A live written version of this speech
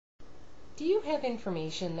Do you have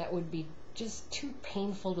information that would be just too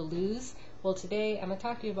painful to lose? Well, today I'm going to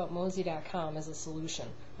talk to you about Mozy.com as a solution.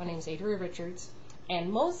 My name is Adria Richards,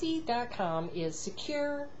 and Mozy.com is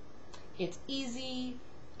secure, it's easy,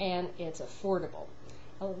 and it's affordable.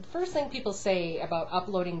 The first thing people say about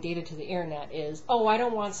uploading data to the internet is, oh, I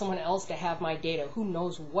don't want someone else to have my data. Who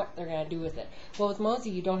knows what they're going to do with it? Well, with Mozy,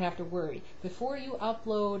 you don't have to worry. Before you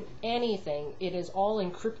upload anything, it is all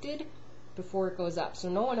encrypted before it goes up, so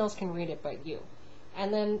no one else can read it but you.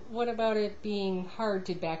 And then what about it being hard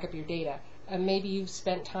to back up your data? Maybe you've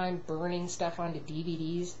spent time burning stuff onto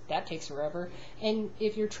DVDs. That takes forever. And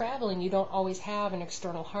if you're traveling, you don't always have an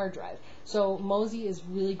external hard drive. So Mozy is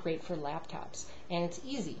really great for laptops, and it's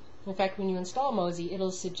easy. In fact, when you install Mozy,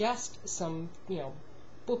 it'll suggest some,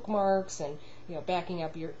 bookmarks and, backing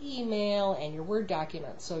up your email and your Word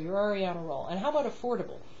documents. So you're already on a roll. And how about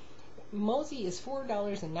affordable? Mozy is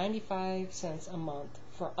 $4.95 a month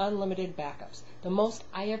for unlimited backups. The most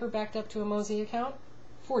I ever backed up to a Mozy account,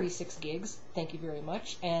 46 gigs, thank you very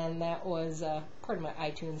much, and that was part of my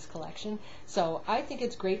iTunes collection. So I think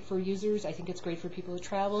it's great for users, I think it's great for people who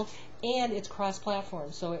travel, and it's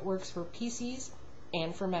cross-platform, so it works for PCs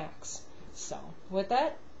and for Macs. So with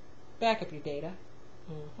that, back up your data.